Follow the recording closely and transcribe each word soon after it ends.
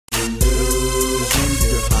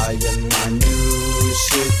buying my new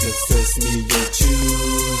shit. If it's me you're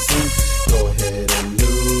choosing, go ahead and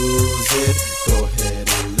lose it. Go ahead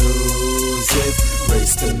and lose it.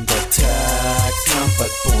 Raised in the Texas,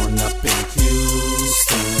 but born up in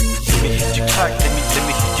Houston. Let me hit you tack, let me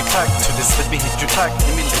hit you tack to this. Let me hit you tack,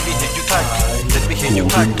 let me hit you tack. Let me hit you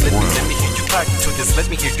tack, let me hit you tack to this. Let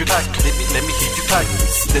me hit you tack, let me hit you tack.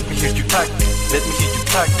 Let me hit you tack, let me hit you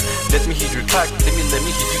tack. Let me hit you tack, let me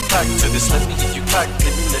hit you tack to this. Let me hit you tack,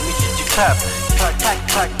 let me hit you tap. Tack, tack,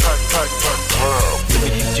 tack, tack, tack, tack. Let me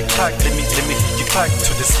hit you tack, let me hit you tack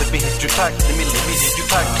to this. Let me hit you tack, let me hit you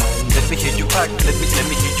tack. Let me hit you tack, let me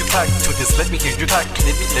hit you tack to this. Let me hit you tack,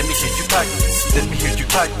 let me hit you tack. Let me hit you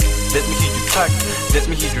tack, let me hit you tack. Let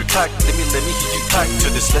me hit you tack, let me hit you tack to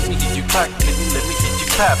this. Let me hit you tack, let me hit you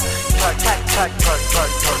tap. Tack, tack, tack, tack,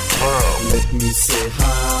 tack, tack. Let me say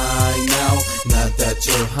hi now. Now that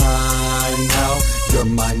you're high now, your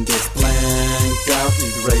mind is blanked out.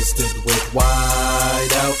 Erased it with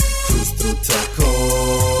white out. Cruise through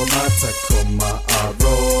Tacoma, Tacoma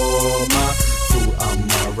aroma. Through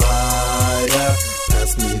Amarida,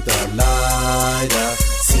 pass me the lighter.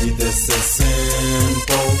 See, this is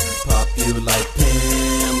simple. Pop you like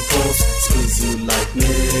pimples, squeeze you like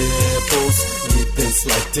nipples. Leave things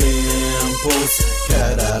like dimples.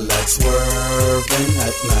 Cadillac swerving,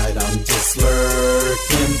 at night I'm just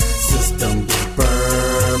lurking. System be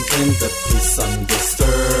burping, the peace I'm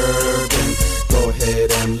disturbing. Go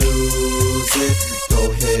ahead and lose it, go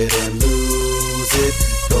ahead and lose it.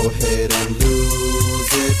 Go ahead and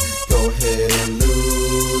lose it, go ahead and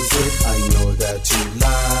lose it. I know that you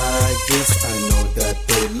like this, I know that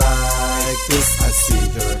they like this. I see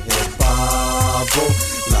your head bobble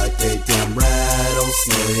like a damn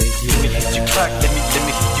rattlesnake. Let me hit you tack, let me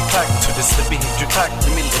hit you tack to this. Let me hit you tack,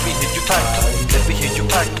 let me hit you tack. Let me hit you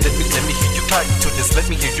tack, let me hit you tack to this. Let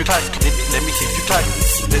me hit you tack, let me hit you tack.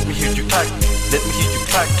 Let me hit you tack, let me hit you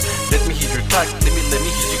tack. Let me hit you tack, let me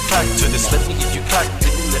hit you tack to this. Let me hit you tack,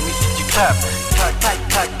 let me hit you tap. Tack, tack,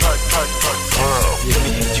 tack, tack, tack, tack. Let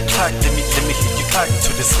me hit you tack, let me hit you tack to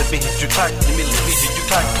this. Let me hit you tack, let me hit you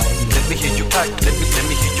tack. Let me hit you tack, let me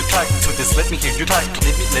hit you tack to this. Let me hit you tack,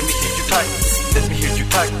 let me hit you tack. Let me hit you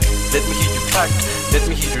tack, let me hit you tack. Let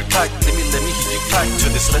me hit you tack, let me hit you tack to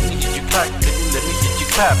this. Let me hit you tack, let me hit you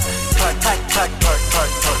tap. Tack, tack, tack, tack, tack,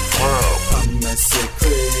 tack. I'm a sick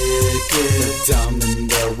cricket, down in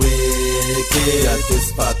the wicked. Got this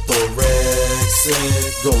photorexic,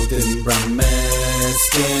 golden brown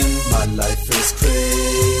Mexican. My life is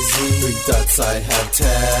crazy, 3 dots I have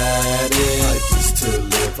tatted. I used to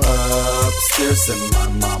live upstairs and my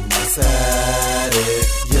mama's had it.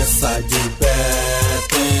 Yes, I do bad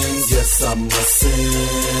things, yes, I'm a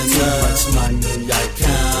sinner. Too much money I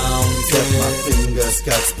counted, my fingers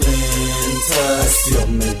got splinters. I still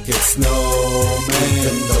make it snow, man,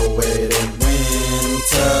 even though it ain't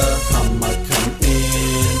winter. I'ma come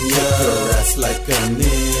in, yeah, your ass like a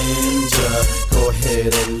ninja. Go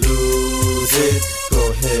ahead and lose it, go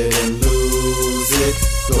ahead and lose it.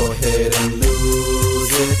 Go ahead and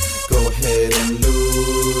lose it, go ahead and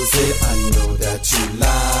lose it. I know that you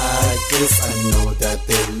like this, I know that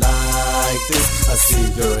they like this. I see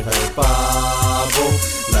your head bobble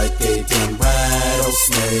like a damn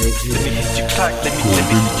rattlesnake. Let me hit you tack, let me hit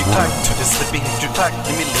you tack to this. Let me hit you tack,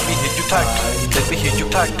 let me hit you tack. Let me hit you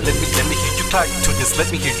tack, let me hit you tack to this. Let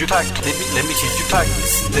me hit you tack, let me hit you tack.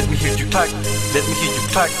 Let me hit you tack, let me hit you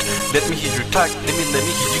tack. Let me hit you tack, let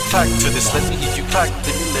me hit you tack to this. Let me hit you tack,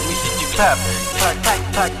 let me hit you clap. Tack, tack,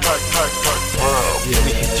 tack, tack, tack, tack. Let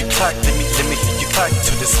me hit you tack, let me hit you tack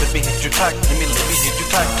to this. Let me hit you tack, let me hit you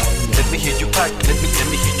tack. Let me hit you tack, let me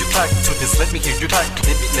hit you tack to this. Let me hit you tack,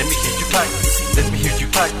 let me hit you tack. Let me hit you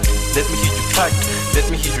tack, let me hit you tack. Let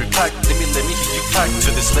me hit you tack, let me hit you tack to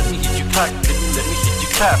this. Let me hit you tack, let me hit you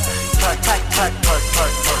clap. Tack, tack, tack, tack,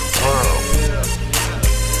 tack, tack.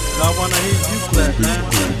 I wanna hear you clap, man.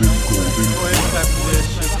 Go ahead and clap for this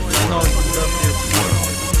shit. I know you love this.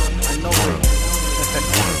 I know it.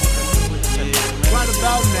 Yeah, right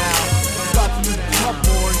about now, I'm about to use the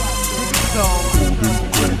cupboard, give it tone,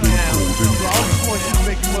 now. So I just want you to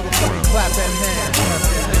make a motherfucking clap that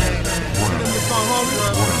man. this song, homie?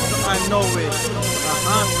 I know it.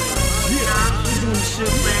 Yeah, we doing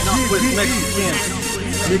shit, Nawfwest Mexicans.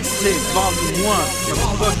 Mixtape vol.1.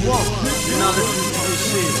 You're not listening to this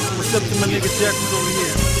shit. What's up to my nigga Jackson over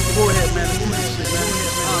here? Go ahead, man. Let's do this shit,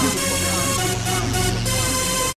 man.